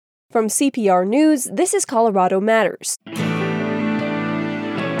From CPR News, this is Colorado Matters.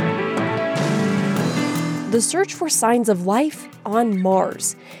 The search for signs of life on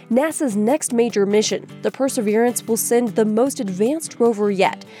Mars. NASA's next major mission, the Perseverance, will send the most advanced rover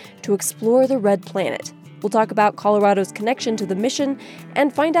yet to explore the red planet. We'll talk about Colorado's connection to the mission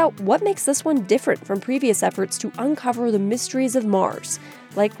and find out what makes this one different from previous efforts to uncover the mysteries of Mars,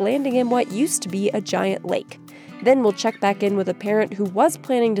 like landing in what used to be a giant lake. Then we'll check back in with a parent who was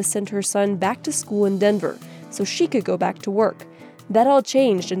planning to send her son back to school in Denver so she could go back to work. That all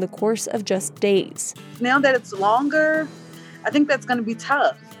changed in the course of just days. Now that it's longer, I think that's going to be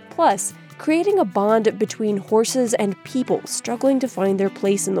tough. Plus, creating a bond between horses and people struggling to find their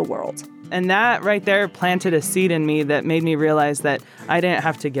place in the world. And that right there planted a seed in me that made me realize that I didn't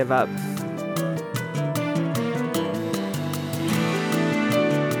have to give up.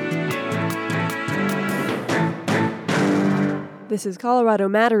 This is Colorado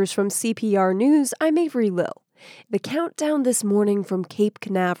Matters from CPR News. I'm Avery Lill. The countdown this morning from Cape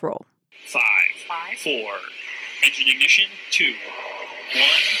Canaveral. 5, 4, engine ignition, 2, 1,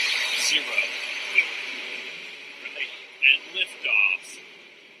 0. And liftoff.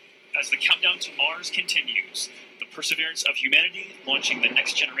 As the countdown to Mars continues, the perseverance of humanity launching the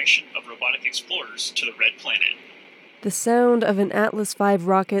next generation of robotic explorers to the red planet. The sound of an Atlas V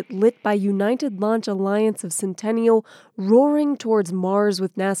rocket lit by United Launch Alliance of Centennial roaring towards Mars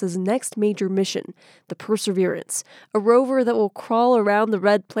with NASA's next major mission, the Perseverance, a rover that will crawl around the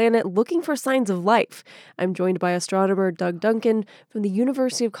red planet looking for signs of life. I'm joined by astronomer Doug Duncan from the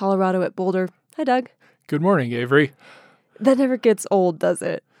University of Colorado at Boulder. Hi, Doug. Good morning, Avery. That never gets old, does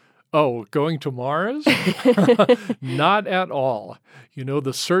it? Oh, going to Mars? Not at all. You know,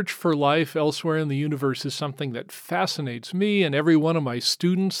 the search for life elsewhere in the universe is something that fascinates me and every one of my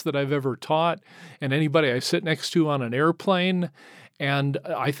students that I've ever taught and anybody I sit next to on an airplane. And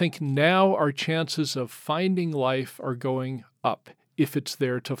I think now our chances of finding life are going up if it's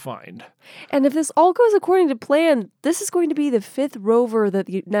there to find. And if this all goes according to plan, this is going to be the fifth rover that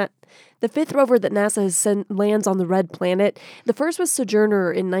NASA has sent lands on the red planet. The first was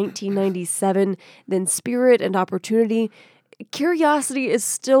Sojourner in 1997, then Spirit and Opportunity. Curiosity is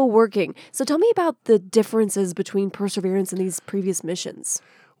still working. So tell me about the differences between Perseverance and these previous missions.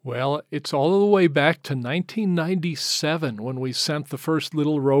 Well, it's all the way back to 1997 when we sent the first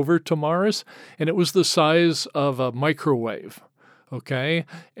little rover to Mars, and it was the size of a microwave. Okay,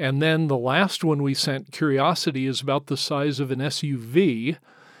 and then the last one we sent, Curiosity, is about the size of an SUV,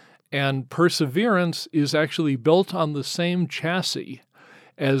 and Perseverance is actually built on the same chassis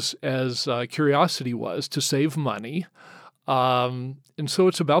as Curiosity was to save money, and so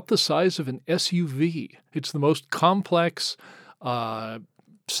it's about the size of an SUV. It's the most complex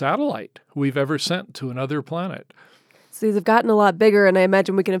satellite we've ever sent to another planet. So these have gotten a lot bigger, and I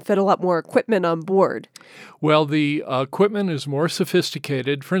imagine we can fit a lot more equipment on board. Well, the equipment is more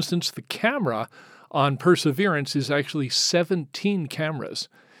sophisticated. For instance, the camera on Perseverance is actually 17 cameras.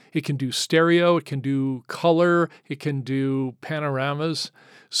 It can do stereo, it can do color, it can do panoramas.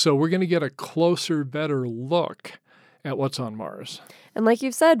 So we're going to get a closer, better look at what's on Mars. And like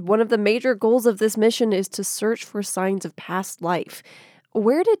you've said, one of the major goals of this mission is to search for signs of past life.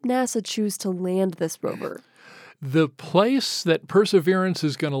 Where did NASA choose to land this rover? The place that Perseverance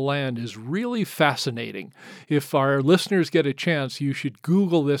is going to land is really fascinating. If our listeners get a chance, you should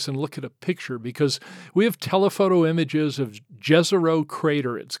Google this and look at a picture because we have telephoto images of Jezero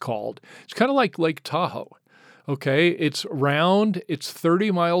Crater, it's called. It's kind of like Lake Tahoe. Okay, it's round, it's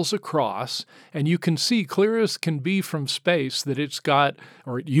 30 miles across, and you can see clear as can be from space that it's got,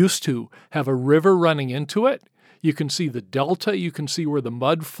 or it used to, have a river running into it. You can see the delta, you can see where the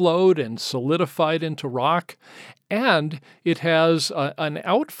mud flowed and solidified into rock, and it has an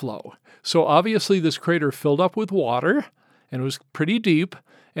outflow. So obviously this crater filled up with water, and it was pretty deep,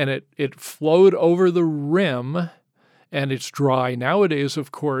 and it flowed over the rim, and it's dry nowadays,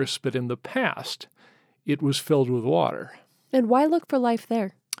 of course, but in the past, it was filled with water. And why look for life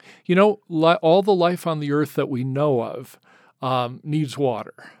there? You know, all the life on the Earth that we know of needs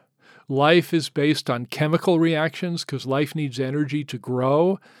water. Life is based on chemical reactions because life needs energy to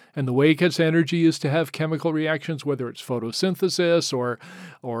grow. And the way it gets energy is to have chemical reactions, whether it's photosynthesis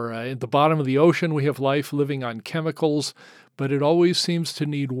or at the bottom of the ocean, we have life living on chemicals. But it always seems to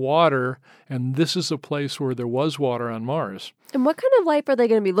need water. And this is a place where there was water on Mars. And what kind of life are they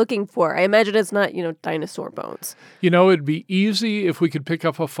going to be looking for? I imagine it's not, dinosaur bones. It'd be easy if we could pick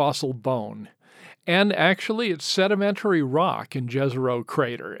up a fossil bone. And actually, it's sedimentary rock in Jezero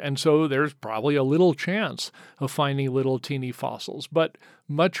Crater, and so there's probably a little chance of finding little teeny fossils. But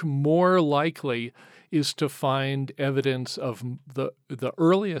much more likely is to find evidence of the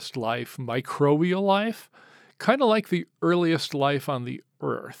earliest life, microbial life, kind of like the earliest life on the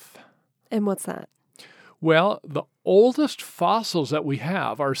Earth. And what's that? Well, the oldest fossils that we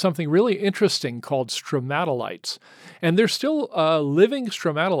have are something really interesting called stromatolites. And they're still living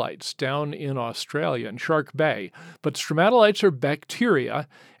stromatolites down in Australia, in Shark Bay. But stromatolites are bacteria,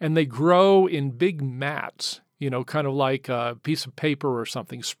 and they grow in big mats, kind of like a piece of paper or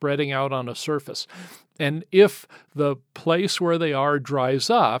something spreading out on a surface. And if the place where they are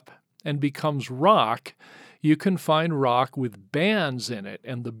dries up and becomes rock, you can find rock with bands in it,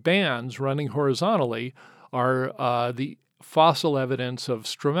 and the bands running horizontally are the fossil evidence of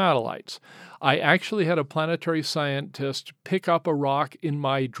stromatolites. I actually had a planetary scientist pick up a rock in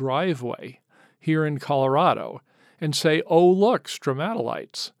my driveway here in Colorado and say, "Oh, look,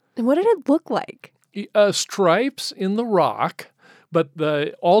 stromatolites." And what did it look like? Stripes in the rock, but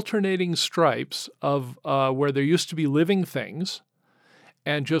the alternating stripes of where there used to be living things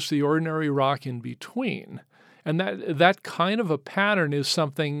and just the ordinary rock in between. And that kind of a pattern is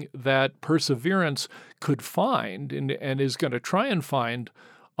something that Perseverance could find and is going to try and find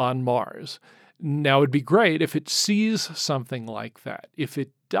on Mars. Now, it'd be great if it sees something like that. If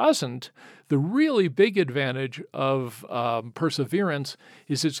it doesn't, the really big advantage of Perseverance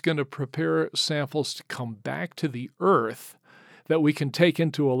is it's going to prepare samples to come back to the Earth that we can take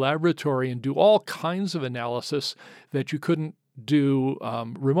into a laboratory and do all kinds of analysis that you couldn't do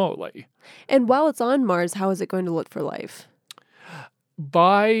remotely. And while it's on Mars, how is it going to look for life?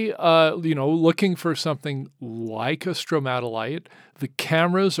 By looking for something like a stromatolite. The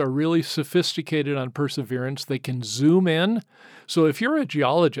cameras are really sophisticated on Perseverance. They can zoom in. So if you're a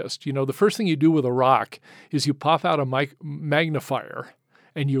geologist, the first thing you do with a rock is you pop out a magnifier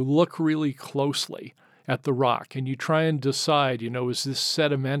and you look really closely at the rock and you try and decide, is this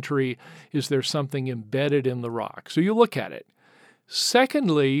sedimentary? Is there something embedded in the rock? So you look at it.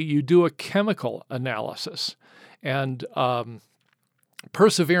 Secondly, you do a chemical analysis. And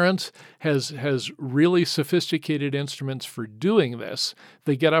Perseverance has really sophisticated instruments for doing this.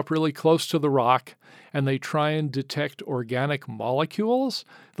 They get up really close to the rock and they try and detect organic molecules.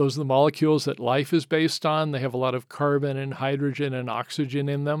 Those are the molecules that life is based on. They have a lot of carbon and hydrogen and oxygen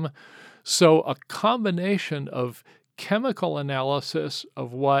in them. So a combination of chemical analysis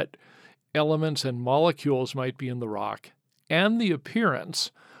of what elements and molecules might be in the rock and the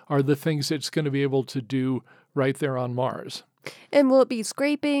appearance are the things it's going to be able to do right there on Mars. And will it be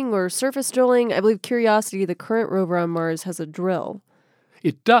scraping or surface drilling? I believe Curiosity, the current rover on Mars, has a drill.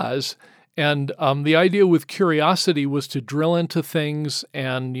 It does. And the idea with Curiosity was to drill into things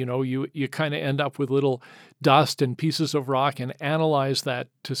and, you kind of end up with little dust and pieces of rock and analyze that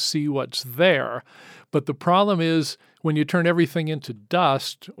to see what's there. But the problem is when you turn everything into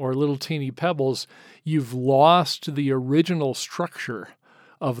dust or little teeny pebbles, you've lost the original structure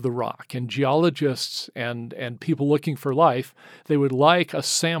of the rock. And geologists and people looking for life, they would like a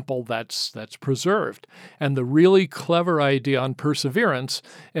sample that's preserved. And the really clever idea on Perseverance,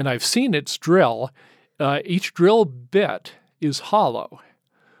 and I've seen its drill, each drill bit is hollow.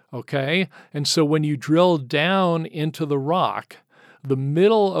 Okay? And so when you drill down into the rock, the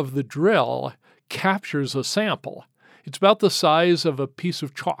middle of the drill captures a sample. It's about the size of a piece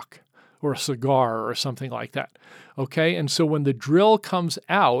of chalk or a cigar or something like that. Okay, and so when the drill comes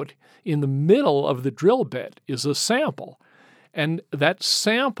out, in the middle of the drill bit is a sample. And that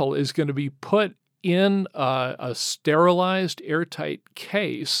sample is going to be put in a sterilized airtight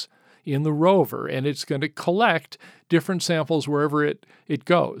case in the rover, and it's going to collect different samples wherever it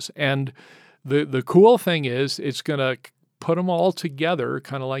goes. And the cool thing is it's going to put them all together,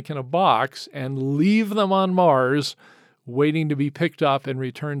 kind of like in a box, and leave them on Mars waiting to be picked up and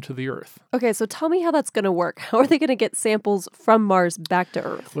returned to the Earth. Okay, so tell me how that's going to work. How are they going to get samples from Mars back to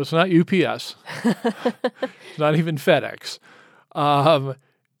Earth? Well, it's not UPS. It's not even FedEx.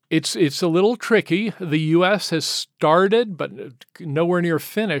 It's a little tricky. The U.S. has started, but nowhere near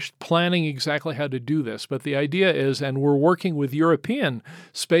finished, planning exactly how to do this. But the idea is, and we're working with European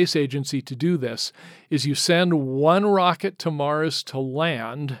Space Agency to do this, is you send one rocket to Mars to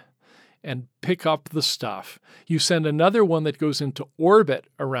land and pick up the stuff. You send another one that goes into orbit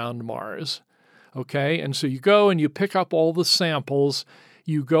around Mars, okay? And so you go and you pick up all the samples.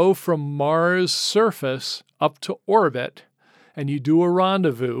 You go from Mars' surface up to orbit, and you do a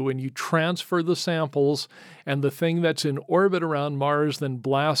rendezvous, and you transfer the samples, and the thing that's in orbit around Mars then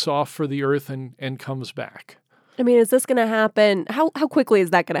blasts off for the Earth and comes back. I mean, is this going to happen? How quickly is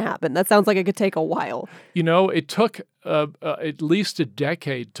that going to happen? That sounds like it could take a while. It took at least a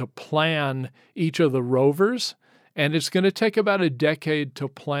decade to plan each of the rovers And it's going to take about a decade to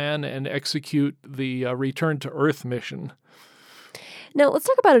plan and execute the return to Earth mission. Now, let's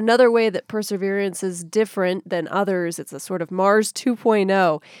talk about another way that Perseverance is different than others. It's a sort of Mars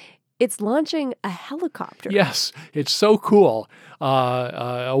 2.0. It's launching a helicopter. Yes, it's so cool.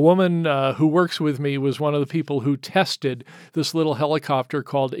 A woman who works with me was one of the people who tested this little helicopter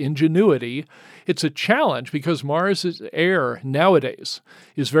called Ingenuity. It's a challenge because Mars' air nowadays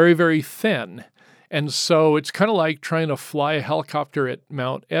is very, very thin. And so it's kind of like trying to fly a helicopter at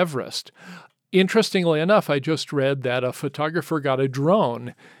Mount Everest. Interestingly enough, I just read that a photographer got a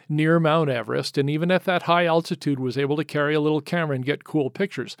drone near Mount Everest, and even at that high altitude was able to carry a little camera and get cool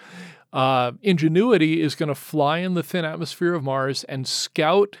pictures. Ingenuity is going to fly in the thin atmosphere of Mars and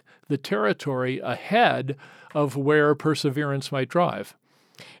scout the territory ahead of where Perseverance might drive.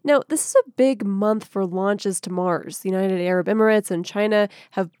 Now, this is a big month for launches to Mars. The United Arab Emirates and China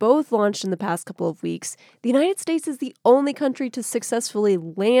have both launched in the past couple of weeks. The United States is the only country to successfully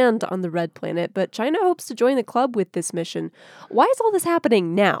land on the red planet, but China hopes to join the club with this mission. Why is all this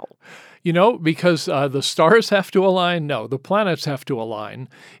happening now? You know, because the stars have to align? No, the planets have to align.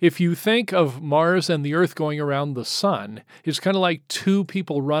 If you think of Mars and the Earth going around the sun, it's kind of like two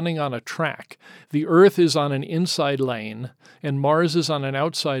people running on a track. The Earth is on an inside lane, and Mars is on an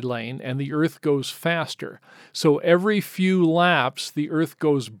outside lane, and the Earth goes faster. So every few laps, the Earth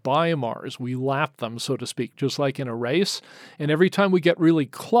goes by Mars. We lap them, so to speak, just like in a race. And every time we get really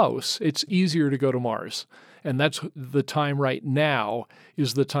close, it's easier to go to Mars. And that's the time right now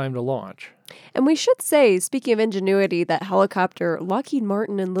is the time to launch. And we should say, speaking of Ingenuity, that helicopter, Lockheed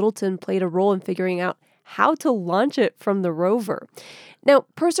Martin and Littleton played a role in figuring out how to launch it from the rover. Now,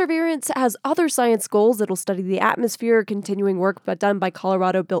 Perseverance has other science goals that'll study the atmosphere, continuing work done by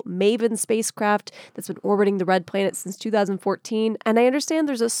Colorado-built MAVEN spacecraft that's been orbiting the red planet since 2014. And I understand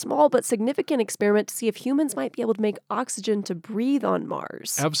there's a small but significant experiment to see if humans might be able to make oxygen to breathe on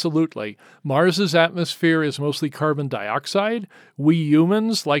Mars. Absolutely. Mars's atmosphere is mostly carbon dioxide. We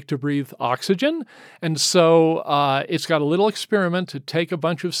humans like to breathe oxygen. And so it's got a little experiment to take a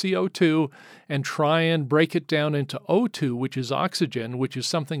bunch of CO2 and try and break it down into O2, which is oxygen, which is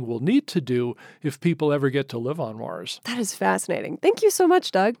something we'll need to do if people ever get to live on Mars. That is fascinating. Thank you so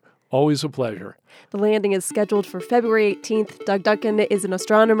much, Doug. Always a pleasure. The landing is scheduled for February 18th. Doug Duncan is an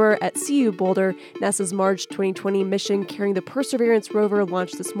astronomer at CU Boulder. NASA's March 2020 mission carrying the Perseverance rover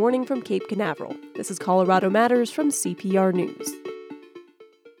launched this morning from Cape Canaveral. This is Colorado Matters from CPR News.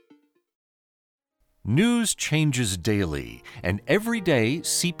 News changes daily, and every day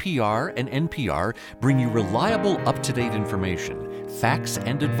CPR and NPR bring you reliable, up-to-date information, facts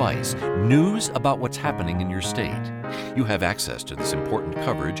and advice, news about what's happening in your state. You have access to this important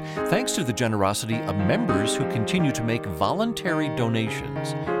coverage thanks to the generosity of members who continue to make voluntary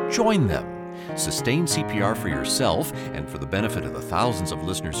donations. Join them. Sustain CPR for yourself and for the benefit of the thousands of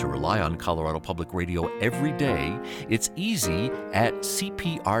listeners who rely on Colorado Public Radio every day. It's easy at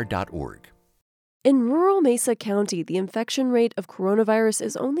CPR.org. In rural Mesa County, the infection rate of coronavirus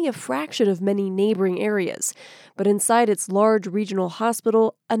is only a fraction of many neighboring areas. But inside its large regional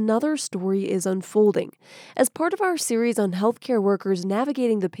hospital, another story is unfolding. As part of our series on healthcare workers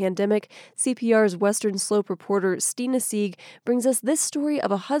navigating the pandemic, CPR's Western Slope reporter Stina Sieg brings us this story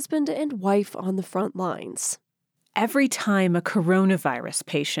of a husband and wife on the front lines. Every time a coronavirus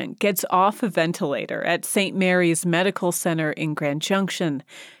patient gets off a ventilator at St. Mary's Medical Center in Grand Junction,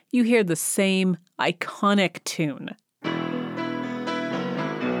 you hear the same iconic tune.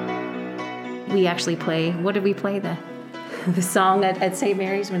 We actually play, what did we play? The song at St.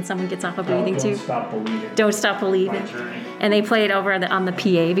 Mary's when someone gets off a breathing tube? Don't Stop Believing. Don't Stop Believing. And they play it over on the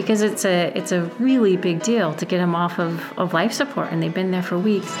PA because it's a really big deal to get them off of life support, and they've been there for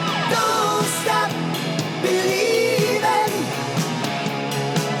weeks. Don't stop believing.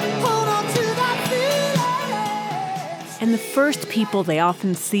 Hold on to that feeling. And the first people they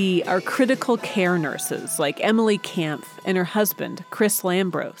often see are critical care nurses like Emily Kampf and her husband, Chris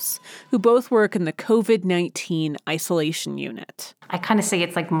Lambros, who both work in the COVID-19 isolation unit. I kind of say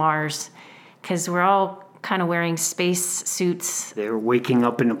it's like Mars because we're all kind of wearing space suits. They're waking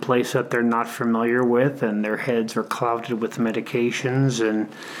up in a place that they're not familiar with, and their heads are clouded with medications, and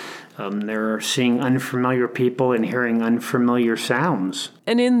they're seeing unfamiliar people and hearing unfamiliar sounds.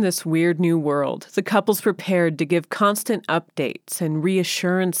 And in this weird new world, the couple's prepared to give constant updates and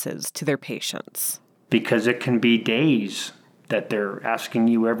reassurances to their patients. Because it can be days that they're asking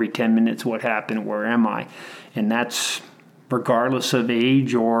you every 10 minutes, what happened, where am I? And that's regardless of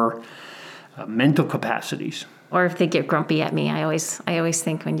age or mental capacities. Or if they get grumpy at me, I always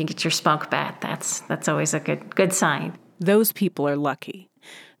think when you get your spunk back, that's always a good sign. Those people are lucky.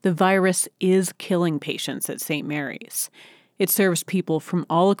 The virus is killing patients at St. Mary's. It serves people from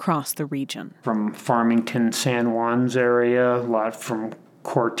all across the region. From Farmington, San Juan's area, a lot from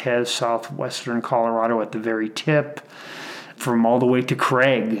Cortez, southwestern Colorado at the very tip, from all the way to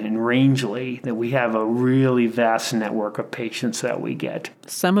Craig and Rangeley, that we have a really vast network of patients that we get.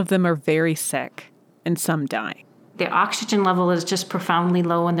 Some of them are very sick, and some die. Their oxygen level is just profoundly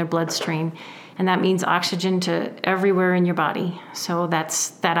low in their bloodstream, and that means oxygen to everywhere in your body. So that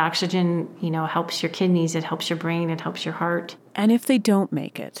oxygen, helps your kidneys, it helps your brain, it helps your heart. And if they don't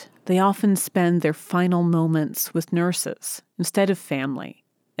make it, they often spend their final moments with nurses instead of family,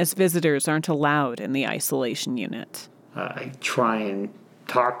 as visitors aren't allowed in the isolation unit. I try and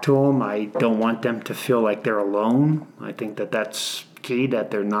talk to them. I don't want them to feel like they're alone. I think that that's key, that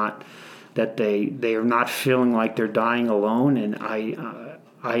they're not, that they are not feeling like they're dying alone. And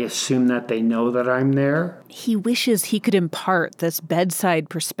I assume that they know that I'm there. He wishes he could impart this bedside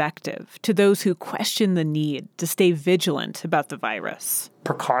perspective to those who question the need to stay vigilant about the virus.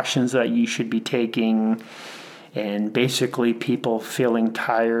 Precautions that you should be taking, and basically people feeling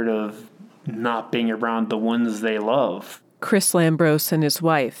tired of not being around the ones they love. Chris Lambros and his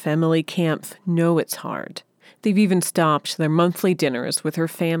wife, Emily Kampf, know it's hard. They've even stopped their monthly dinners with her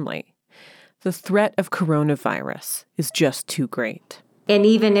family. The threat of coronavirus is just too great. And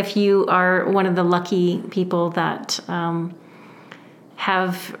even if you are one of the lucky people that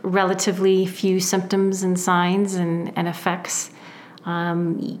have relatively few symptoms and signs and effects,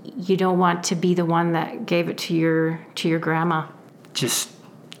 you don't want to be the one that gave it to your grandma. Just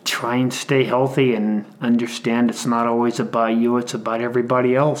try and stay healthy and understand it's not always about you, it's about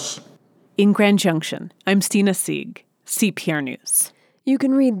everybody else. In Grand Junction, I'm Stina Sieg, CPR News. You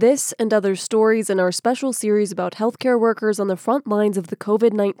can read this and other stories in our special series about healthcare workers on the front lines of the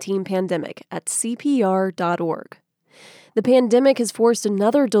COVID-19 pandemic at CPR.org. The pandemic has forced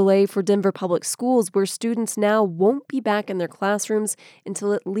another delay for Denver Public Schools, where students now won't be back in their classrooms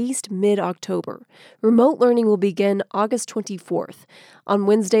until at least mid-October. Remote learning will begin August 24th. On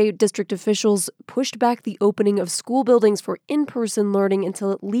Wednesday, district officials pushed back the opening of school buildings for in-person learning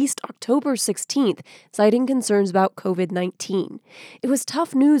until at least October 16th, citing concerns about COVID-19. It was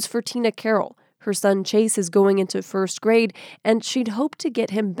tough news for Tina Carroll. Her son Chase is going into first grade, and she'd hoped to get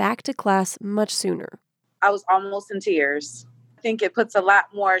him back to class much sooner. I was almost in tears. I think it puts a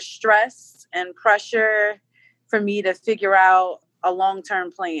lot more stress and pressure for me to figure out a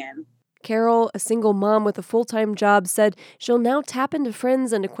long-term plan. Carol, a single mom with a full-time job, said she'll now tap into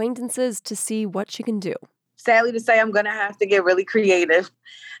friends and acquaintances to see what she can do. Sadly to say, I'm going to have to get really creative.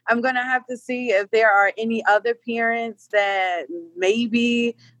 I'm going to have to see if there are any other parents that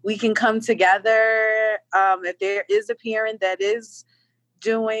maybe we can come together. If there is a parent that is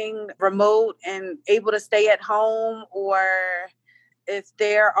doing remote and able to stay at home, or if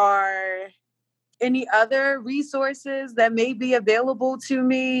there are any other resources that may be available to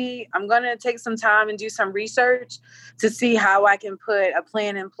me. I'm going to take some time and do some research to see how I can put a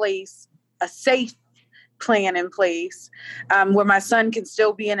plan in place, a safe plan in place, where my son can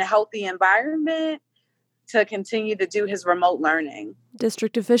still be in a healthy environment to continue to do his remote learning.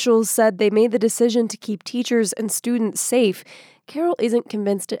 District officials said they made the decision to keep teachers and students safe. Carol isn't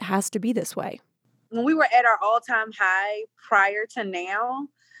convinced it has to be this way. When we were at our all-time high prior to now,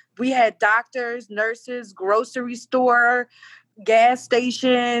 we had doctors, nurses, grocery store, gas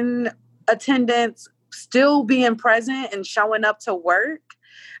station attendants still being present and showing up to work.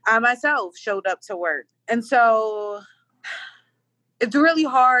 I myself showed up to work. And so it's really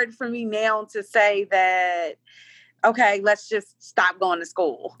hard for me now to say that, okay, let's just stop going to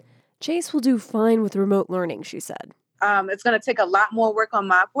school. Chase will do fine with remote learning, she said. It's going to take a lot more work on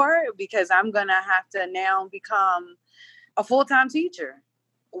my part because I'm going to have to now become a full-time teacher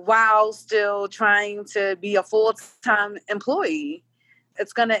while still trying to be a full-time employee.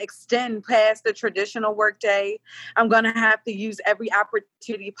 It's going to extend past the traditional workday. I'm going to have to use every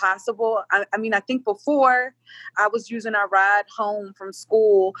opportunity possible. I mean, I think before I was using our ride home from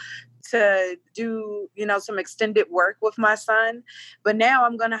school to do, some extended work with my son. But now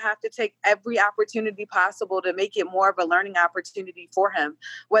I'm going to have to take every opportunity possible to make it more of a learning opportunity for him,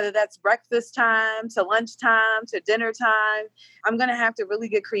 whether that's breakfast time to lunchtime to dinner time. I'm going to have to really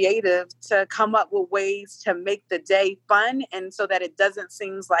get creative to come up with ways to make the day fun, and so that it doesn't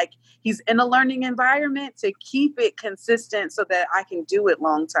seem like he's in a learning environment, to keep it consistent so that I can do it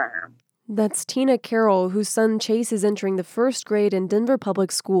long term. That's Tina Carroll, whose son Chase is entering the first grade in Denver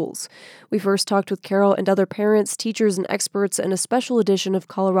Public Schools. We first talked with Carroll and other parents, teachers, and experts in a special edition of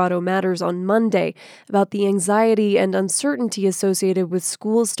Colorado Matters on Monday about the anxiety and uncertainty associated with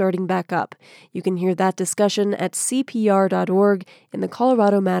schools starting back up. You can hear that discussion at cpr.org in the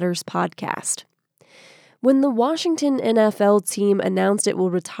Colorado Matters podcast. When the Washington NFL team announced it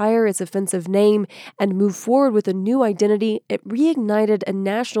will retire its offensive name and move forward with a new identity, it reignited a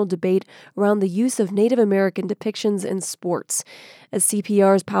national debate around the use of Native American depictions in sports. As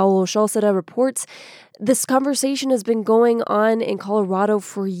CPR's Paolo Shalceda reports, this conversation has been going on in Colorado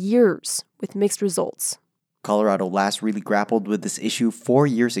for years, with mixed results. Colorado last really grappled with this issue 4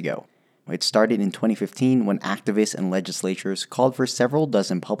 years ago. It started in 2015 when activists and legislatures called for several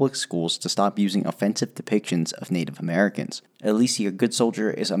dozen public schools to stop using offensive depictions of Native Americans. Alicia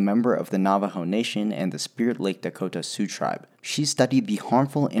Goodsoldier is a member of the Navajo Nation and the Spirit Lake Dakota Sioux Tribe. She studied the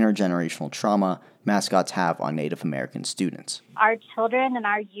harmful intergenerational trauma mascots have on Native American students. Our children and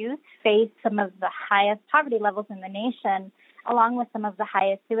our youth face some of the highest poverty levels in the nation, along with some of the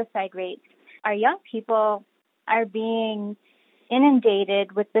highest suicide rates. Our young people are being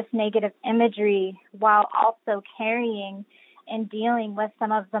inundated with this negative imagery while also carrying and dealing with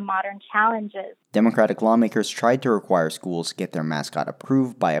some of the modern challenges. Democratic lawmakers tried to require schools get their mascot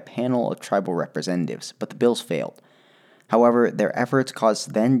approved by a panel of tribal representatives, but the bills failed. However, their efforts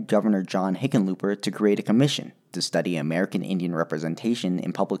caused then-Governor John Hickenlooper to create a commission to study American Indian representation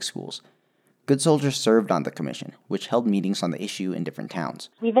in public schools. Goodsoldier served on the commission, which held meetings on the issue in different towns.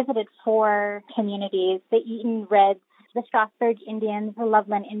 We visited 4 communities, the Eaton Reds, the Strasburg Indians, the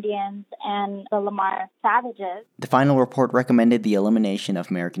Loveland Indians, and the Lamar Savages. The final report recommended the elimination of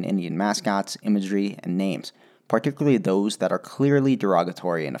American Indian mascots, imagery, and names, particularly those that are clearly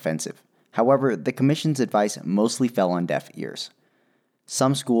derogatory and offensive. However, the commission's advice mostly fell on deaf ears.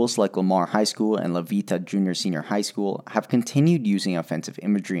 Some schools like Lamar High School and La Vita Junior-Senior High School have continued using offensive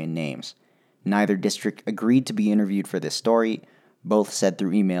imagery and names. Neither district agreed to be interviewed for this story. Both said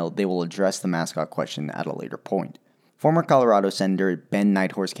through email they will address the mascot question at a later point. Former Colorado Senator Ben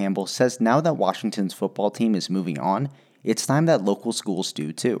Nighthorse Campbell says now that Washington's football team is moving on, it's time that local schools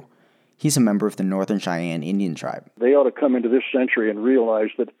do too. He's a member of the Northern Cheyenne Indian Tribe. They ought to come into this century and realize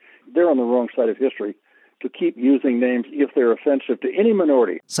that they're on the wrong side of history to keep using names if they're offensive to any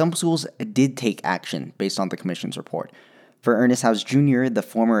minority. Some schools did take action based on the commission's report. For Ernest House Jr., the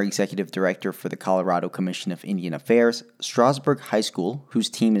former executive director for the Colorado Commission of Indian Affairs, Strasburg High School, whose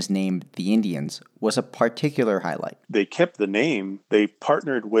team is named the Indians, was a particular highlight. They kept the name. They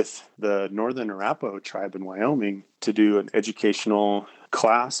partnered with the Northern Arapaho tribe in Wyoming to do an educational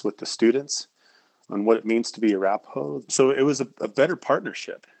class with the students on what it means to be Arapaho. So it was a better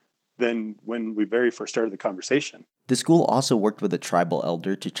partnership than when we very first started the conversation. The school also worked with a tribal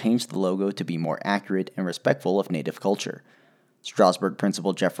elder to change the logo to be more accurate and respectful of Native culture. Strasburg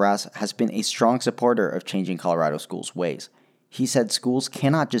Principal Jeff Rass has been a strong supporter of changing Colorado schools' ways. He said schools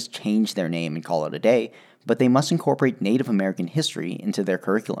cannot just change their name and call it a day, but they must incorporate Native American history into their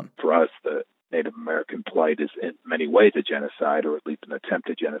curriculum. For us, the Native American plight is in many ways a genocide, or at least an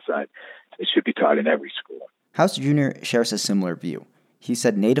attempt at genocide. It should be taught in every school. House Jr. shares a similar view. He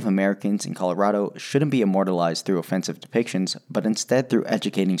said Native Americans in Colorado shouldn't be immortalized through offensive depictions, but instead through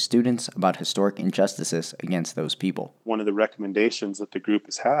educating students about historic injustices against those people. One of the recommendations that the group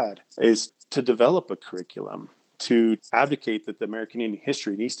has had is to develop a curriculum to advocate that the American Indian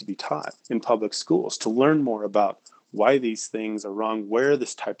history needs to be taught in public schools, to learn more about why these things are wrong, where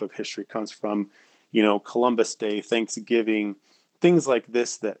this type of history comes from, Columbus Day, Thanksgiving, things like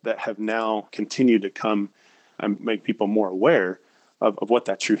this that have now continued to come and make people more aware of what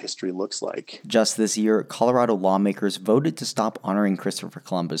that true history looks like. Just this year, Colorado lawmakers voted to stop honoring Christopher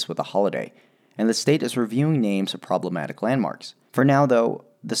Columbus with a holiday, and the state is reviewing names of problematic landmarks. For now, though,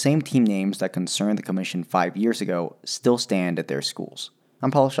 the same team names that concerned the commission 5 years ago still stand at their schools.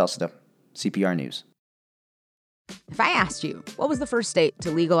 I'm Paolo Shalceda, CPR News. If I asked you, what was the first state to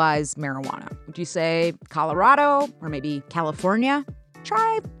legalize marijuana? Would you say Colorado or maybe California?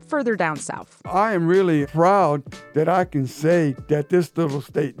 Try further down south. I am really proud that I can say that this little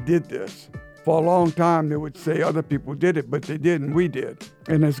state did this. For a long time, they would say other people did it, but they didn't. We did.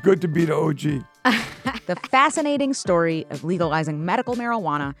 And it's good to be the OG. The fascinating story of legalizing medical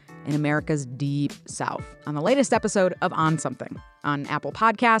marijuana in America's Deep South on the latest episode of On Something on Apple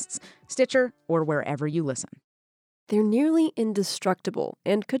Podcasts, Stitcher, or wherever you listen. they're nearly indestructible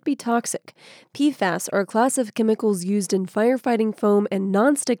and could be toxic. PFAS are a class of chemicals used in firefighting foam and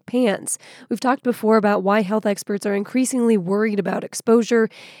nonstick pans. We've talked before about why health experts are increasingly worried about exposure,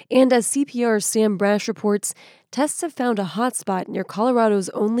 and as CPR's Sam Brash reports, tests have found a hotspot near Colorado's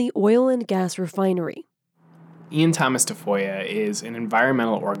only oil and gas refinery. Ian Thomas Tafoya is an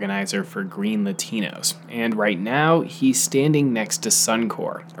environmental organizer for Green Latinos, and right now he's standing next to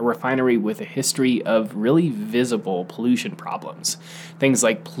Suncor, a refinery with a history of really visible pollution problems. Things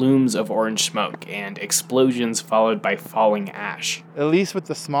like plumes of orange smoke and explosions followed by falling ash. At least with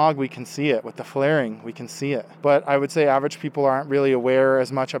the smog, we can see it. With the flaring, we can see it. But I would say average people aren't really aware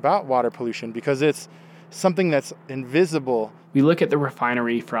as much about water pollution because it's something that's invisible. We look at the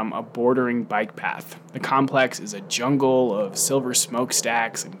refinery from a bordering bike path. The complex is a jungle of silver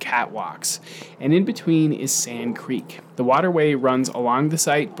smokestacks and catwalks, and in between is Sand Creek. The waterway runs along the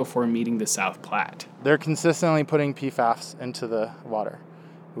site before meeting the South Platte. They're consistently putting PFAS into the water.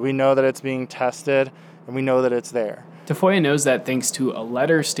 We know that it's being tested, and we know that it's there. Tafoya knows that thanks to a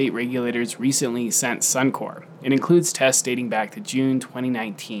letter state regulators recently sent Suncor. It includes tests dating back to June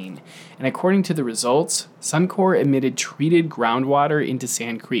 2019, and according to the results, Suncor emitted treated groundwater into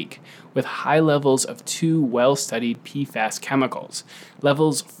Sand Creek with high levels of two well-studied PFAS chemicals,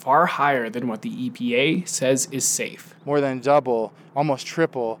 levels far higher than what the EPA says is safe. More than double, almost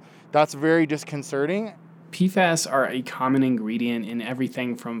triple. That's very disconcerting. PFAS are a common ingredient in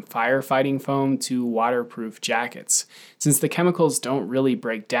everything from firefighting foam to waterproof jackets. Since the chemicals don't really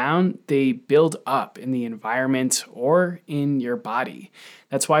break down, they build up in the environment or in your body.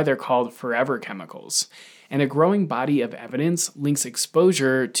 That's why they're called forever chemicals. And a growing body of evidence links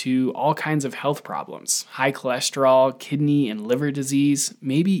exposure to all kinds of health problems: high cholesterol, kidney and liver disease,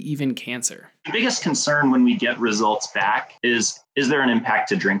 maybe even cancer. The biggest concern when we get results back is there an impact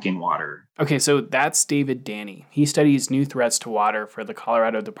to drinking water? Okay, so that's David Danny. He studies new threats to water for the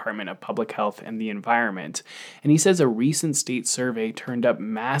Colorado Department of Public Health and the Environment. And he says a recent state survey turned up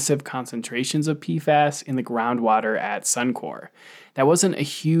massive concentrations of PFAS in the groundwater at Suncor. That wasn't a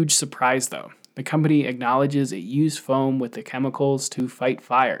huge surprise, though. The company acknowledges it used foam with the chemicals to fight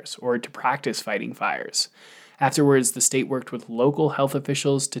fires or to practice fighting fires. Afterwards, the state worked with local health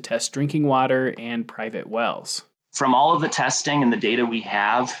officials to test drinking water and private wells. From all of the testing and the data we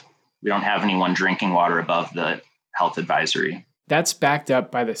don't have anyone drinking water above the health advisory. That's backed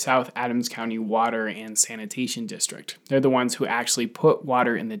up by the South Adams County Water and Sanitation District. They're the ones who actually put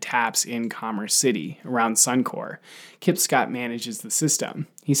water in the taps in Commerce City, around Suncor. Kip Scott manages the system.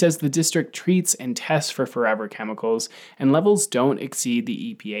 He says the district treats and tests for forever chemicals, and levels don't exceed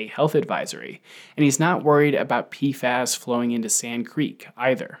the EPA health advisory. And he's not worried about PFAS flowing into Sand Creek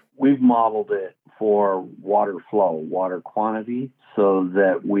either. We've modeled it for water flow, water quantity, so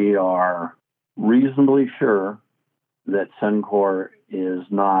that we are reasonably sure that Suncor is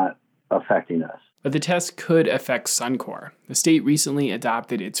not affecting us. But the test could affect Suncor. The state recently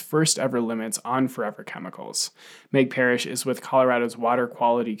adopted its first ever limits on forever chemicals. Meg Parrish is with Colorado's Water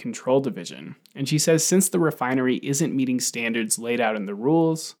Quality Control Division, and she says since the refinery isn't meeting standards laid out in the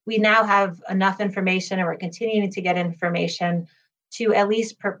rules, we now have enough information, and we're continuing to get information to at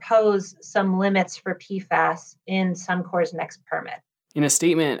least propose some limits for PFAS in Suncor's next permit. In a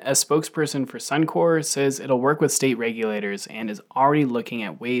statement, a spokesperson for Suncor says it'll work with state regulators and is already looking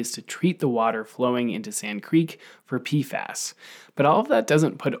at ways to treat the water flowing into Sand Creek for PFAS. But all of that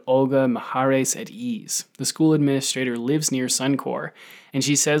doesn't put Olga Mijares at ease. The school administrator lives near Suncor, and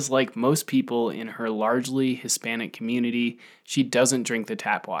she says like most people in her largely Hispanic community, she doesn't drink the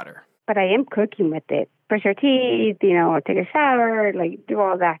tap water. But I am cooking with it. Brush your teeth, take a shower, do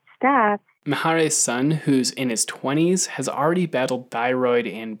all that stuff. Mijares' son, who's in his 20s, has already battled thyroid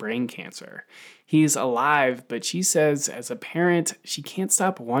and brain cancer. He's alive, but she says as a parent, she can't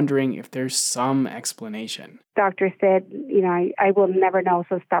stop wondering if there's some explanation. Doctor said, I will never know,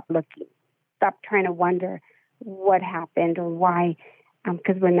 so stop looking. Stop trying to wonder what happened or why,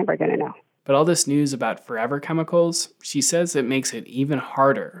 because we're never going to know. But all this news about forever chemicals, she says it makes it even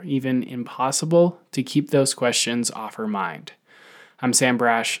harder, even impossible, to keep those questions off her mind. I'm Sam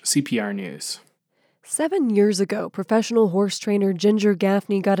Brash, CPR News. 7 years ago, professional horse trainer Ginger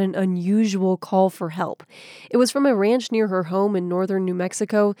Gaffney got an unusual call for help. It was from a ranch near her home in northern New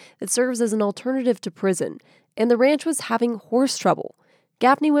Mexico that serves as an alternative to prison, and the ranch was having horse trouble.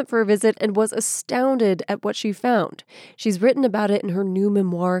 Gaffney went for a visit and was astounded at what she found. She's written about it in her new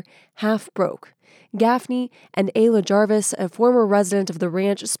memoir, Half Broke. Gaffney and Ayla Jarvis, a former resident of the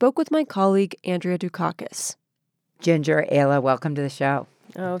ranch, spoke with my colleague Andrea Dukakis. Ginger, Ayla, welcome to the show.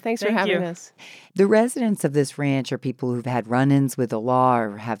 Oh, thanks for Thank having you. us. The residents of this ranch are people who've had run-ins with the law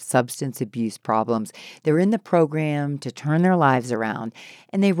or have substance abuse problems. They're in the program to turn their lives around,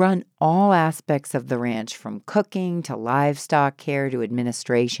 and they run all aspects of the ranch, from cooking to livestock care to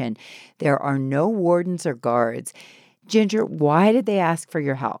administration. There are no wardens or guards. Ginger, why did they ask for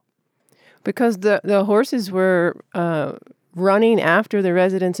your help? Because the horses were running after the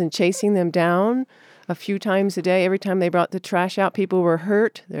residents and chasing them down a few times a day. Every time they brought the trash out, people were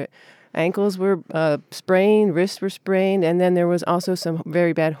hurt. Their ankles were sprained, wrists were sprained, and then there was also some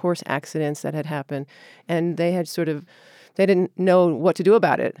very bad horse accidents that had happened. And they had they didn't know what to do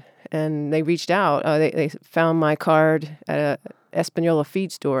about it. And they reached out. They found my card at a Espanola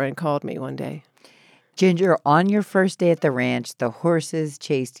feed store and called me one day. Ginger, on your first day at the ranch, the horses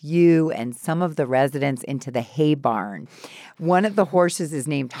chased you and some of the residents into the hay barn. One of the horses is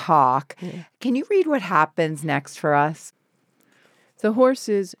named Hawk. Yeah. Can you read what happens next for us? The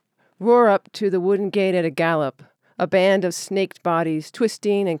horses roar up to the wooden gate at a gallop, a band of snaked bodies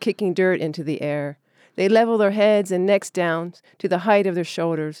twisting and kicking dirt into the air. They level their heads and necks down to the height of their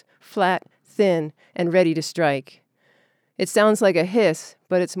shoulders, flat, thin, and ready to strike. It sounds like a hiss,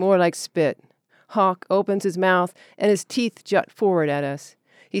 but it's more like spit. Hawk opens his mouth, and his teeth jut forward at us.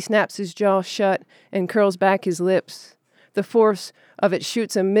 He snaps his jaw shut and curls back his lips. The force of it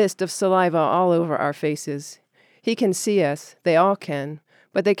shoots a mist of saliva all over our faces. He can see us, they all can,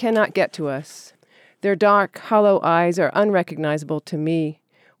 but they cannot get to us. Their dark, hollow eyes are unrecognizable to me.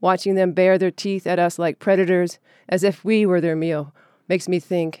 Watching them bare their teeth at us like predators, as if we were their meal, makes me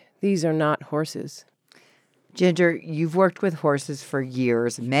think these are not horses. Ginger, you've worked with horses for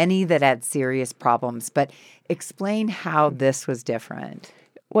years, many that had serious problems, but explain how this was different.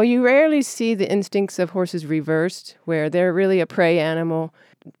 Well, you rarely see the instincts of horses reversed, where they're really a prey animal.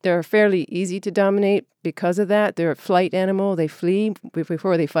 They're fairly easy to dominate because of that. They're a flight animal. They flee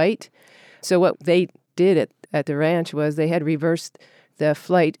before they fight. So what they did at the ranch was they had reversed the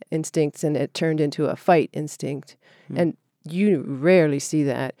flight instincts, and it turned into a fight instinct. And you rarely see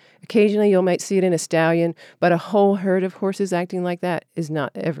that. Occasionally you might see it in a stallion, but a whole herd of horses acting like that is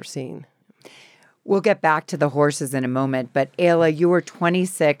not ever seen. We'll get back to the horses in a moment, but Ayla, you were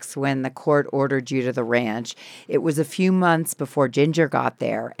 26 when the court ordered you to the ranch. It was a few months before Ginger got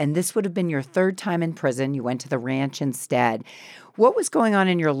there, and this would have been your third time in prison. You went to the ranch instead. What was going on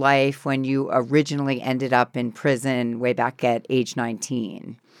in your life when you originally ended up in prison way back at age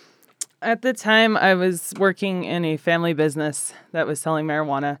 19? At the time, I was working in a family business that was selling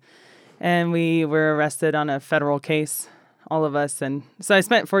marijuana, and we were arrested on a federal case, all of us. And so I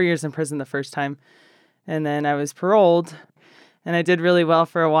spent 4 years in prison the first time, and then I was paroled, and I did really well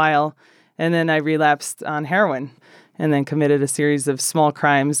for a while, and then I relapsed on heroin, and then committed a series of small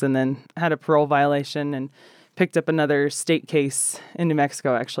crimes, and then had a parole violation, and picked up another state case in New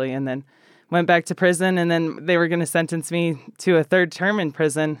Mexico, actually, and then went back to prison, and then they were going to sentence me to a third term in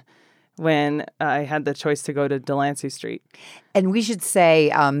prison when I had the choice to go to Delancey Street. And we should say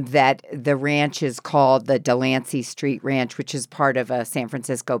that the ranch is called the Delancey Street Ranch, which is part of a San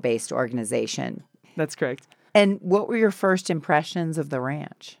Francisco-based organization. That's correct. And what were your first impressions of the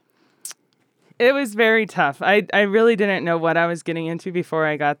ranch? It was very tough. I really didn't know what I was getting into before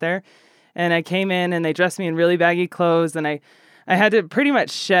I got there. And I came in, and they dressed me in really baggy clothes, and I had to pretty much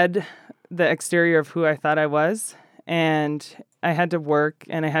shed the exterior of who I thought I was. And I had to work,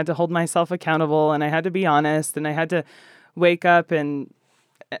 and I had to hold myself accountable, and I had to be honest, and I had to wake up and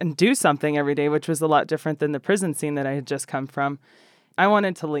do something every day, which was a lot different than the prison scene that I had just come from. I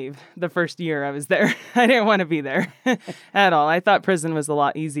wanted to leave the first year I was there. I didn't want to be there at all. I thought prison was a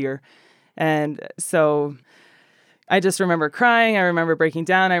lot easier. And so I just remember crying. I remember breaking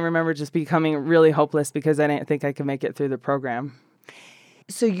down. I remember just becoming really hopeless because I didn't think I could make it through the program.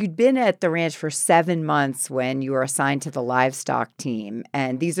 So you'd been at the ranch for 7 months when you were assigned to the livestock team,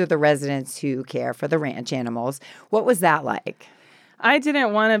 and these are the residents who care for the ranch animals. What was that like? I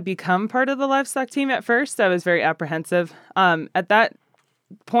didn't want to become part of the livestock team at first. I was very apprehensive. At that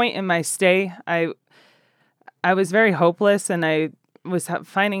point in my stay, I was very hopeless, and I was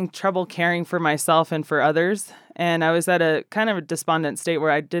finding trouble caring for myself and for others. And I was at a kind of a despondent state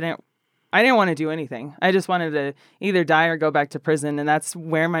where I didn't want to do anything. I just wanted to either die or go back to prison. And that's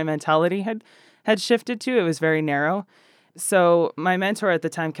where my mentality had shifted to. It was very narrow. So my mentor at the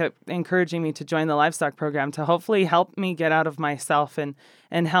time kept encouraging me to join the livestock program to hopefully help me get out of myself and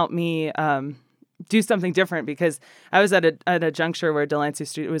help me do something different, because I was at a juncture where Delancey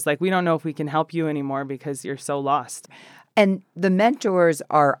Street was like, we don't know if we can help you anymore because you're so lost. And the mentors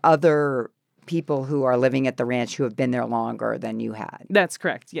are other people who are living at the ranch who have been there longer than you had. That's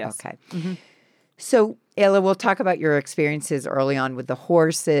correct, yes. Okay. Mm-hmm. So, Ayla, we'll talk about your experiences early on with the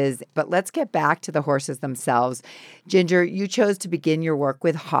horses, but let's get back to the horses themselves. Ginger, you chose to begin your work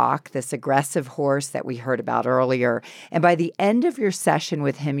with Hawk, this aggressive horse that we heard about earlier. And by the end of your session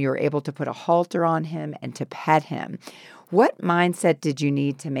with him, you were able to put a halter on him and to pet him. What mindset did you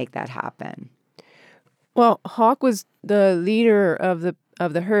need to make that happen? Well, Hawk was the leader of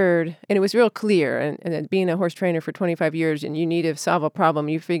the herd, and it was real clear. And being a horse trainer for 25 years, and you need to solve a problem,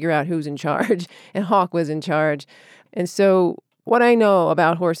 you figure out who's in charge, and Hawk was in charge. And so what I know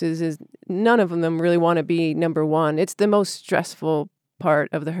about horses is none of them really want to be number one. It's the most stressful part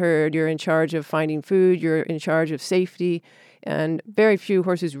of the herd. You're in charge of finding food, you're in charge of safety, and very few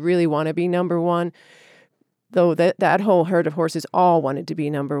horses really want to be number one. Though that whole herd of horses all wanted to be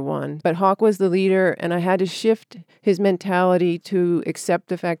number one. But Hawk was the leader, and I had to shift his mentality to accept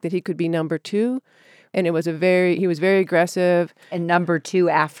the fact that he could be number two. And he was very aggressive. And number two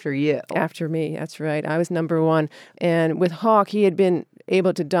after you. After me, that's right. I was number one. And with Hawk, he had been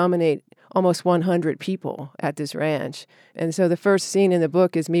able to dominate almost 100 people at this ranch. And so the first scene in the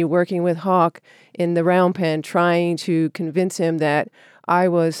book is me working with Hawk in the round pen, trying to convince him that I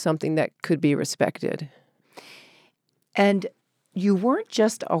was something that could be respected. And you weren't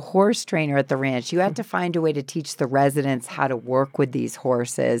just a horse trainer at the ranch. You had to find a way to teach the residents how to work with these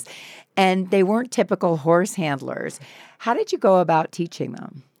horses. And they weren't typical horse handlers. How did you go about teaching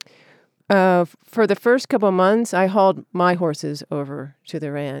them? For the first couple of months, I hauled my horses over to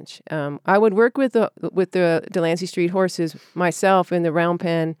the ranch. I would work with the Delancey Street horses myself in the round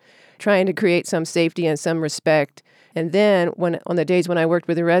pen, trying to create some safety and some respect. And then on the days when I worked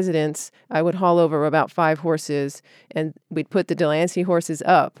with the residents, I would haul over about 5 horses, and we'd put the Delancey horses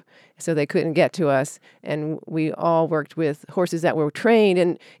up so they couldn't get to us. And we all worked with horses that were trained.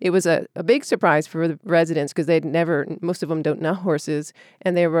 And it was a big surprise for the residents because most of them don't know horses.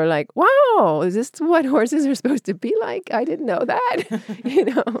 And they were like, wow, is this what horses are supposed to be like? I didn't know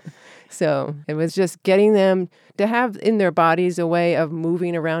that, So it was just getting them to have in their bodies a way of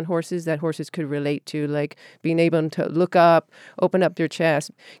moving around horses that horses could relate to, like being able to look up, open up their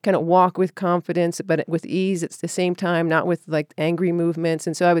chest, kind of walk with confidence, but with ease at the same time, not with like angry movements.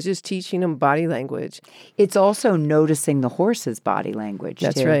 And so I was just teaching them body language. It's also noticing the horse's body language,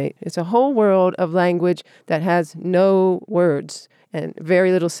 That's too. right. It's a whole world of language that has no words and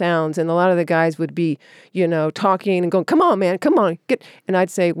very little sounds. And a lot of the guys would be, talking and going, come on, man, come on. And I'd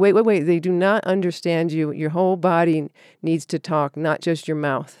say, wait. They do not understand you. Your whole body needs to talk, not just your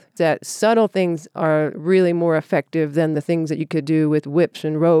mouth. That subtle things are really more effective than the things that you could do with whips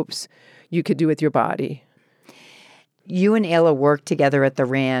and ropes you could do with your body. You and Ayla worked together at the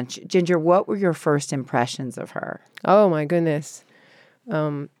ranch. Ginger, what were your first impressions of her? Oh, my goodness.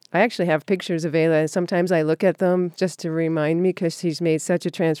 I actually have pictures of Ayla, and sometimes I look at them just to remind me because she's made such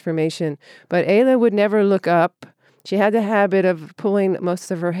a transformation. But Ayla would never look up. She had the habit of pulling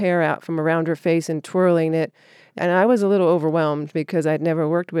most of her hair out from around her face and twirling it. And I was a little overwhelmed because I'd never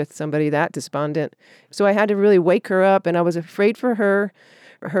worked with somebody that despondent. So I had to really wake her up, and I was afraid for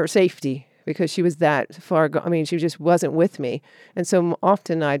her safety because she was that far gone. She just wasn't with me. And so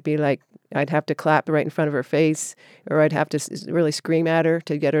often I'd be like, I'd have to clap right in front of her face, or I'd have to really scream at her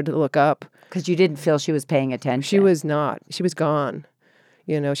to get her to look up. Because you didn't feel she was paying attention. She was not. She was gone.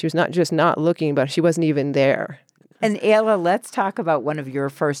 She was not just not looking, but she wasn't even there. And Ayla, let's talk about one of your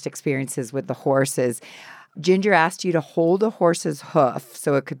first experiences with the horses. Ginger asked you to hold a horse's hoof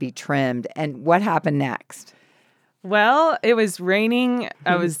so it could be trimmed. And what happened next? Well, it was raining.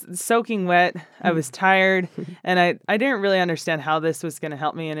 I was soaking wet. I was tired. And I didn't really understand how this was going to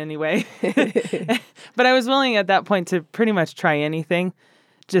help me in any way. But I was willing at that point to pretty much try anything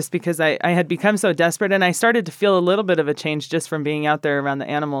just because I had become so desperate. And I started to feel a little bit of a change just from being out there around the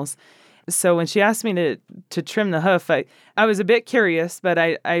animals. So when she asked me to trim the hoof, I was a bit curious, but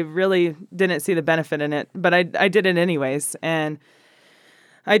I really didn't see the benefit in it. But I did it anyways. And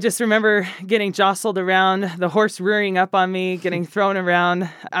I just remember getting jostled around, the horse rearing up on me, getting thrown around.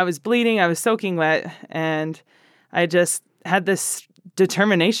 I was bleeding, I was soaking wet, and I just had this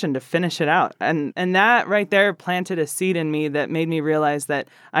determination to finish it out. And that right there planted a seed in me that made me realize that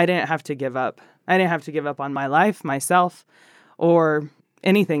I didn't have to give up. I didn't have to give up on my life, myself, or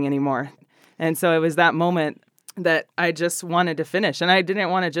anything anymore. And so it was that moment that I just wanted to finish. And I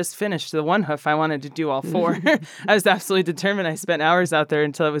didn't want to just finish the one hoof. I wanted to do all 4. I was absolutely determined. I spent hours out there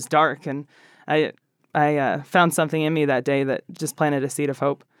until it was dark. And I found something in me that day that just planted a seed of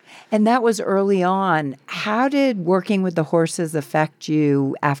hope. And that was early on. How did working with the horses affect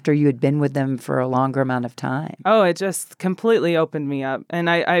you after you had been with them for a longer amount of time? Oh, it just completely opened me up. And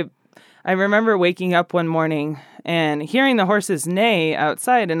I I remember waking up one morning and hearing the horses neigh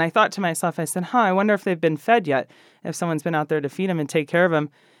outside. And I thought to myself, I said, I wonder if they've been fed yet, if someone's been out there to feed them and take care of them.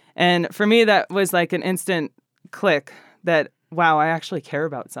 And for me, that was like an instant click that, wow, I actually care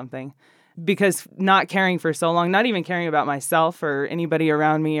about something. Because not caring for so long, not even caring about myself or anybody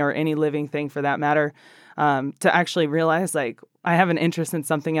around me or any living thing for that matter, to actually realize like I have an interest in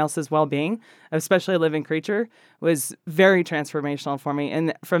something else's well-being, especially a living creature, was very transformational for me.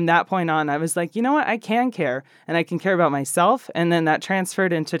 And from that point on, I was like, you know what, I can care and I can care about myself. And then that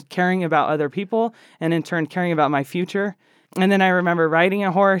transferred into caring about other people and in turn caring about my future. And then I remember riding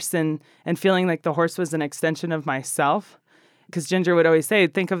a horse and feeling like the horse was an extension of myself. Because Ginger would always say,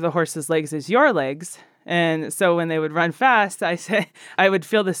 think of the horse's legs as your legs. And so when they would run fast, I would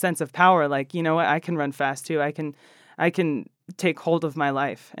feel this sense of power, like, you know what, I can run fast too. I can take hold of my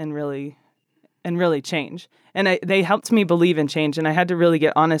life and really change. And they helped me believe in change. And I had to really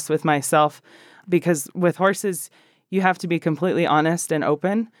get honest with myself, because with horses, you have to be completely honest and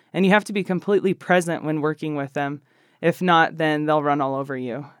open, and you have to be completely present when working with them. If not, then they'll run all over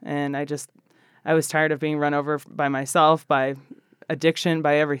you. And I was tired of being run over by myself, by addiction,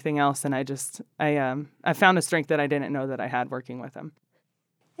 by everything else. And I found a strength that I didn't know that I had working with them.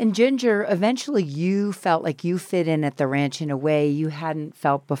 And Ginger, eventually you felt like you fit in at the ranch in a way you hadn't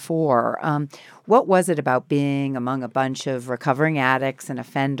felt before. What was it about being among a bunch of recovering addicts and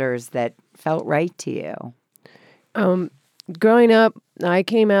offenders that felt right to you? Growing up, I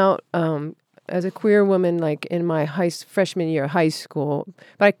came out as a queer woman, like in my freshman year of high school.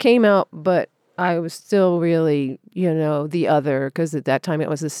 But I came out, but I was still really, the other, because at that time it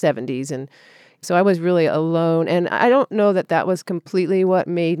was the 70s. And so I was really alone. And I don't know that that was completely what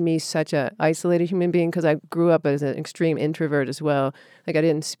made me such an isolated human being, because I grew up as an extreme introvert as well. Like I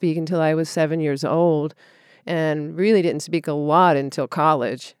didn't speak until I was 7 years old and really didn't speak a lot until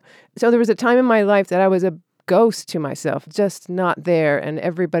college. So there was a time in my life that I was a ghost to myself, just not there. And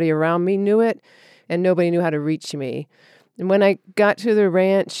everybody around me knew it and nobody knew how to reach me. And when I got to the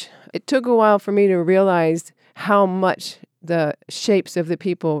ranch, it took a while for me to realize how much the shapes of the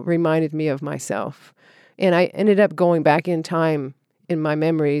people reminded me of myself. And I ended up going back in time in my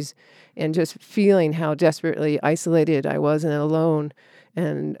memories and just feeling how desperately isolated I was and alone.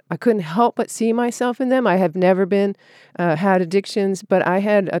 And I couldn't help but see myself in them. I have never had addictions, but I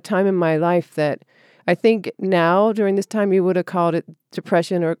had a time in my life that I think now, during this time, you would have called it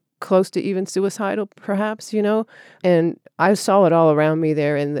depression or close to even suicidal, perhaps, And I saw it all around me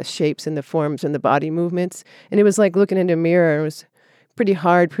there in the shapes and the forms and the body movements. And it was like looking into a mirror. It was pretty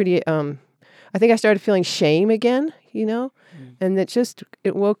hard, I think I started feeling shame again, And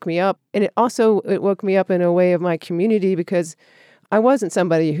it woke me up. And it woke me up in a way of my community, because I wasn't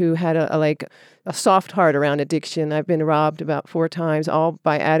somebody who had a soft heart around addiction. I've been robbed about 4 times, all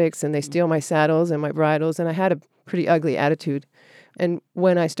by addicts, and they steal my saddles and my bridles, and I had a pretty ugly attitude. And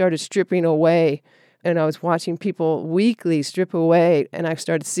when I started stripping away, and I was watching people weekly strip away, and I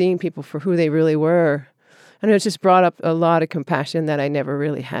started seeing people for who they really were, and it just brought up a lot of compassion that I never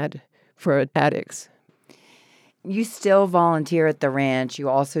really had for addicts. You still volunteer at the ranch. You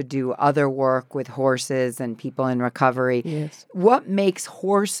also do other work with horses and people in recovery. Yes. What makes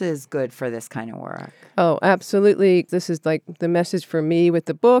horses good for this kind of work? Oh, absolutely. This is like the message for me with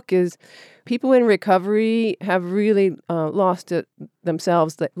the book is people in recovery have really lost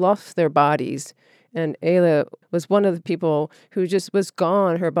themselves, lost their bodies. And Ayla was one of the people who just was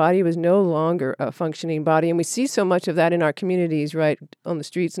gone. Her body was no longer a functioning body. And we see so much of that in our communities, right, on the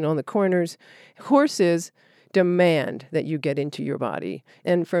streets and on the corners. Horses demand that you get into your body.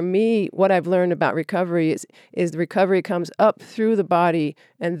 And for me, what I've learned about recovery is the recovery comes up through the body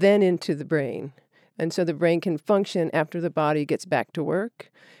and then into the brain. And so the brain can function after the body gets back to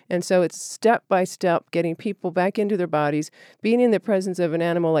work. And so it's step by step getting people back into their bodies. Being in the presence of an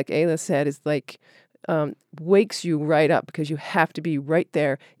animal, like Ayla said, is like wakes you right up, because you have to be right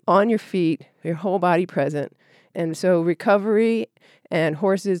there on your feet, your whole body present. And so recovery and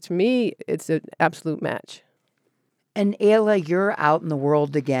horses, to me, it's an absolute match. And Ayla, you're out in the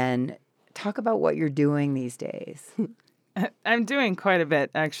world again. Talk about what you're doing these days. I'm doing quite a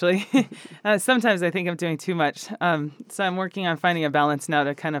bit, actually. Sometimes I think I'm doing too much. So I'm working on finding a balance now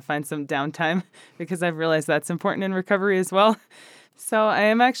to kind of find some downtime, because I've realized that's important in recovery as well. So I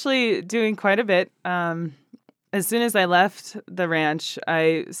am actually doing quite a bit. As soon as I left the ranch,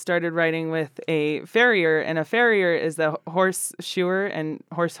 I started riding with a farrier, and a farrier is a horse shoer and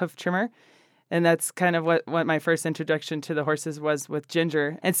horse hoof trimmer. And that's kind of what my first introduction to the horses was with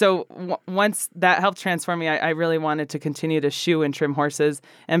Ginger. And so once that helped transform me, I really wanted to continue to shoe and trim horses.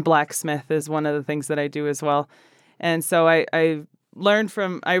 And blacksmith is one of the things that I do as well. And so I learned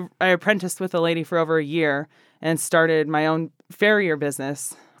from, I apprenticed with a lady for over a year and started my own farrier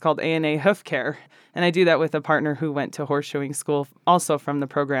business called A&A Hoof Care. And I do that with a partner who went to horseshoeing school also from the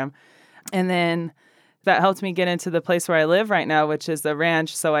program. And then that helped me get into the place where I live right now, which is the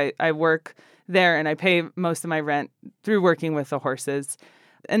ranch. So I work there and I pay most of my rent through working with the horses.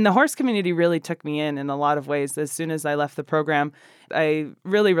 And the horse community really took me in a lot of ways. As soon as I left the program, I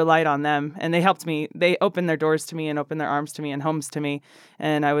really relied on them, and they helped me. They opened their doors to me and opened their arms to me and homes to me,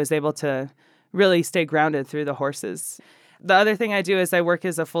 and I was able to really stay grounded through the horses. The other thing I do is I work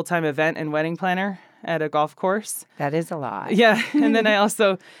as a full-time event and wedding planner at a golf course. That is a lot. Yeah, and then I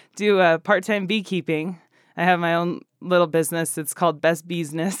also do part-time beekeeping. I have my own little business. It's called Best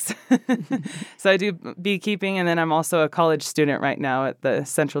Beesness. So I do beekeeping, and then I'm also a college student right now at the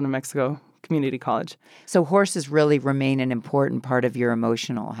Central New Mexico Community College. So horses really remain an important part of your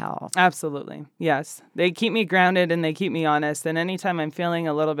emotional health. Absolutely. Yes. They keep me grounded and they keep me honest. And anytime I'm feeling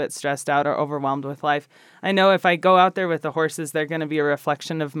a little bit stressed out or overwhelmed with life, I know if I go out there with the horses, they're going to be a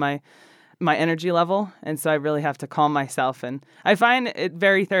reflection of my energy level. And so I really have to calm myself. And I find it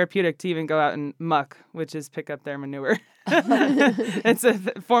very therapeutic to even go out and muck, which is pick up their manure. It's a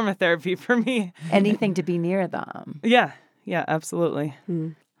form of therapy for me. Anything to be near them. Yeah. Yeah, absolutely.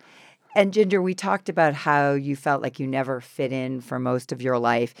 Mm. And Ginger, we talked about how you felt like you never fit in for most of your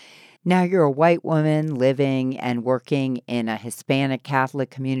life. Now you're a white woman living and working in a Hispanic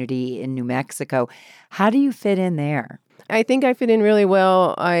Catholic community in New Mexico. How do you fit in there? I think I fit in really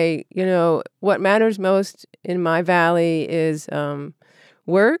well. What matters most in my valley is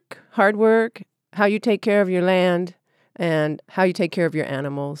work, hard work, how you take care of your land, and how you take care of your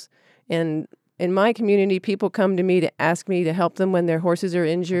animals. And in my community, people come to me to ask me to help them when their horses are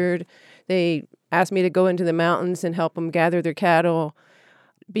injured. They ask me to go into the mountains and help them gather their cattle.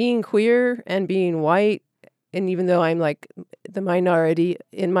 Being queer and being white, and even though I'm like the minority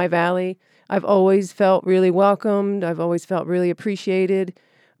in my valley, I've always felt really welcomed. I've always felt really appreciated.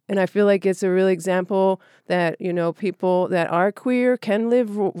 And I feel like it's a real example that, people that are queer can live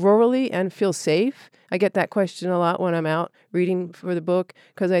rurally and feel safe. I get that question a lot when I'm out reading for the book,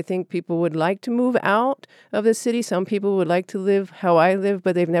 because I think people would like to move out of the city. Some people would like to live how I live,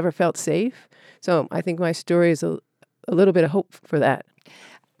 but they've never felt safe. So I think my story is a little bit of hope for that.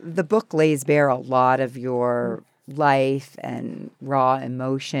 The book lays bare a lot of your life and raw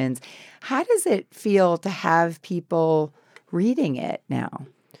emotions. How does it feel to have people reading it now?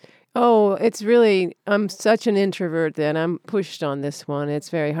 Oh, I'm such an introvert that I'm pushed on this one. It's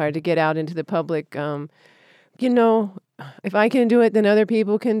very hard to get out into the public. If I can do it, then other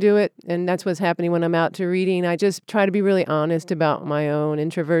people can do it. And that's what's happening when I'm out to reading. I just try to be really honest about my own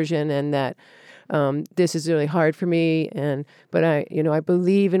introversion and that this is really hard for me. But I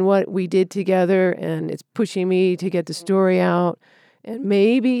believe in what we did together, and it's pushing me to get the story out. And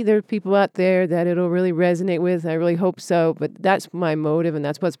maybe there are people out there that it'll really resonate with. I really hope so. But that's my motive, and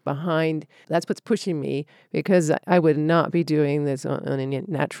that's what's pushing me, because I would not be doing this on a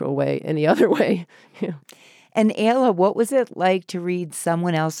natural way, any other way. Yeah. And Ayla, what was it like to read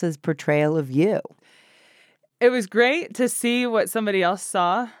someone else's portrayal of you? It was great to see what somebody else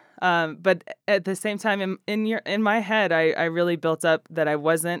saw. But at the same time, in my head, I really built up that I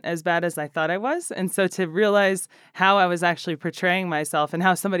wasn't as bad as I thought I was. And so to realize how I was actually portraying myself and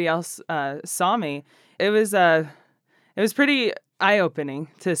how somebody else saw me, it was pretty eye-opening,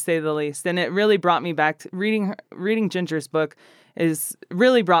 to say the least. And it really brought me back to reading Ginger's book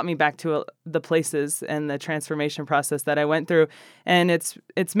really brought me back to the places and the transformation process that I went through. And it's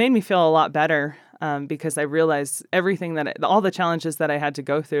made me feel a lot better. Because I realized all the challenges that I had to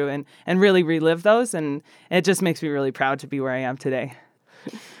go through and really relive those. And it just makes me really proud to be where I am today.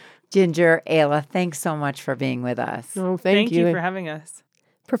 Ginger, Ayla, thanks so much for being with us. Oh, thank you for having us.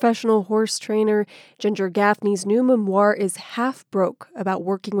 Professional horse trainer Ginger Gaffney's new memoir is Half Broke, about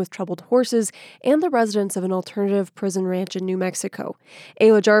working with troubled horses and the residents of an alternative prison ranch in New Mexico.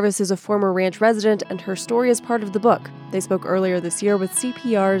 Ayla Jarvis is a former ranch resident, and her story is part of the book. They spoke earlier this year with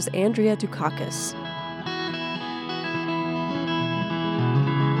CPR's Andrea Dukakis.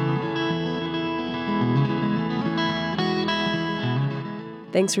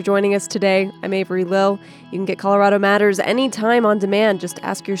 Thanks for joining us today. I'm Avery Lill. You can get Colorado Matters anytime on demand. Just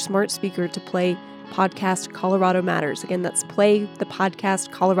ask your smart speaker to play podcast Colorado Matters. Again, that's play the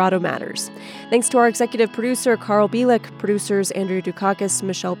podcast Colorado Matters. Thanks to our executive producer, Carl Bielek, producers Andrea Dukakis,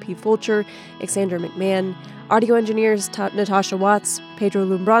 Michelle P. Fulcher, Alexander McMahon, audio engineers Natasha Watts, Pedro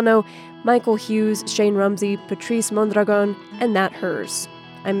Lumbrano, Michael Hughes, Shane Rumsey, Patrice Mondragon, and Nat Hers.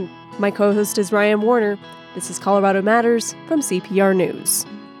 My co-host is Ryan Warner. This is Colorado Matters from CPR News.